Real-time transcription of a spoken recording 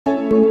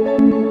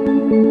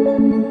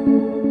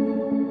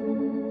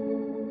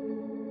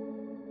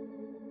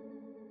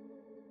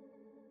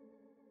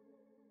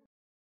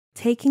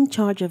Taking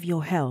charge of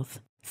your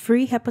health.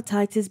 Free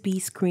hepatitis B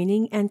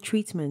screening and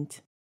treatment.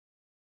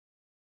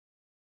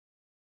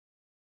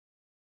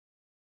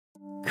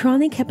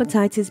 Chronic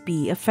hepatitis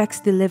B affects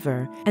the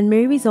liver and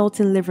may result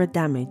in liver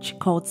damage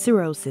called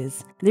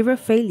cirrhosis, liver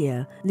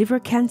failure,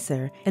 liver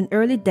cancer, and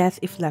early death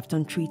if left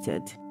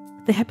untreated.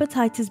 The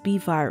hepatitis B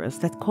virus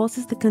that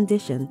causes the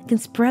condition can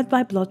spread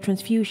by blood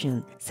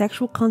transfusion,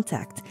 sexual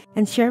contact,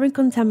 and sharing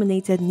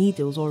contaminated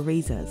needles or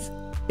razors.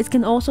 It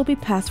can also be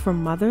passed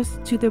from mothers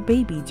to their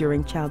baby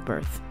during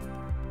childbirth.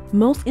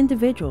 Most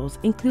individuals,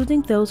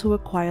 including those who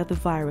acquire the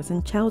virus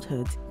in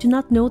childhood, do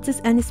not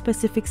notice any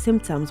specific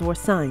symptoms or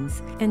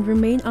signs and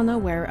remain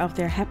unaware of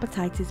their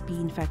hepatitis B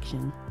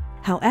infection.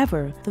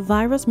 However, the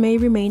virus may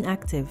remain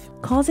active,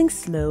 causing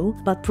slow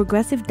but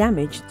progressive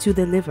damage to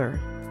the liver.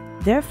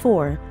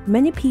 Therefore,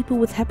 many people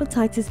with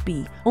hepatitis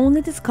B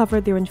only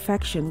discover their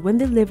infection when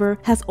the liver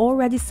has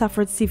already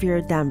suffered severe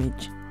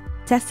damage.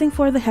 Testing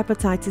for the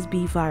hepatitis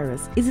B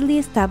virus easily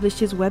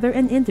establishes whether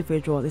an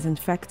individual is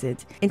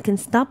infected and can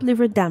stop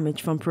liver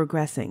damage from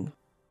progressing.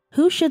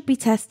 Who should be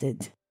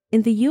tested?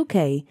 In the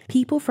UK,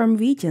 people from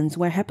regions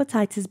where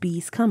hepatitis B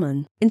is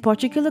common, in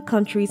particular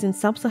countries in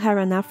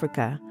sub-Saharan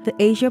Africa, the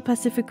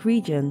Asia-Pacific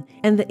region,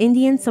 and the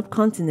Indian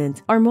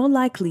subcontinent are more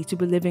likely to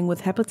be living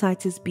with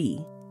hepatitis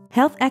B.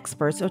 Health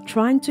experts are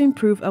trying to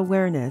improve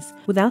awareness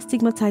without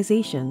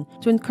stigmatization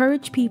to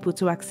encourage people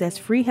to access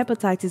free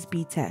hepatitis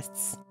B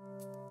tests.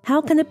 How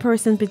can a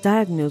person be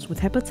diagnosed with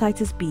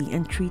hepatitis B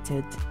and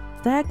treated?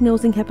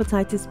 Diagnosing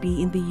hepatitis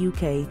B in the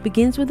UK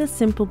begins with a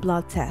simple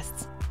blood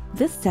test.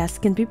 This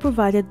test can be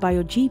provided by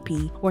your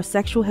GP or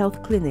sexual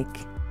health clinic.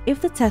 If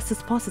the test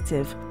is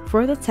positive,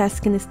 further tests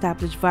can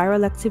establish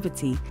viral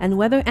activity and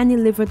whether any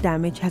liver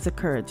damage has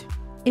occurred.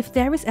 If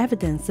there is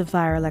evidence of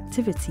viral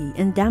activity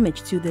and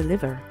damage to the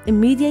liver,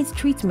 immediate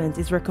treatment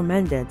is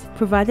recommended,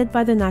 provided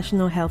by the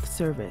National Health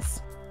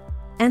Service.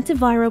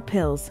 Antiviral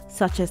pills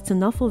such as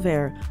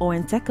tenofovir or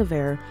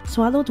entecavir,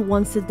 swallowed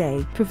once a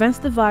day, prevents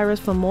the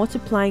virus from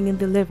multiplying in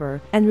the liver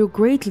and will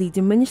greatly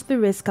diminish the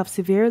risk of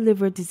severe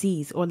liver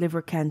disease or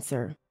liver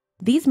cancer.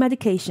 These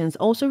medications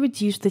also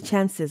reduce the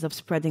chances of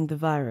spreading the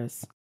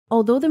virus.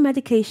 Although the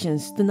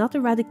medications do not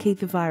eradicate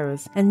the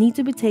virus and need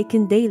to be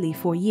taken daily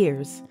for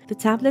years, the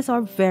tablets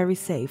are very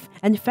safe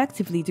and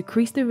effectively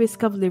decrease the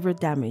risk of liver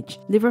damage,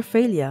 liver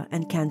failure,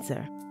 and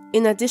cancer.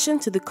 In addition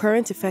to the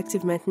current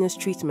effective maintenance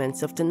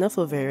treatments of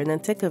tenofovir and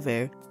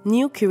entecavir,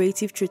 new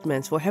curative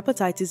treatments for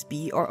hepatitis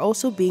B are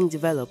also being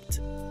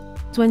developed.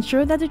 To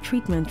ensure that the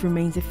treatment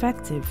remains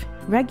effective,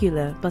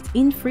 regular but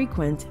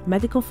infrequent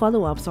medical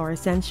follow-ups are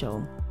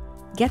essential.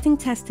 Getting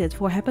tested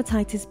for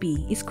hepatitis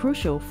B is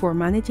crucial for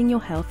managing your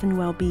health and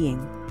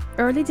well-being.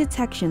 Early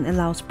detection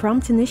allows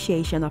prompt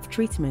initiation of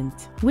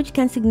treatment, which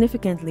can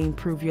significantly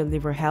improve your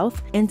liver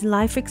health and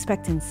life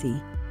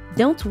expectancy.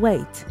 Don't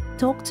wait.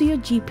 Talk to your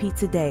GP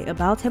today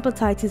about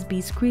hepatitis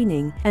B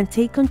screening and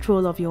take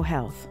control of your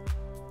health.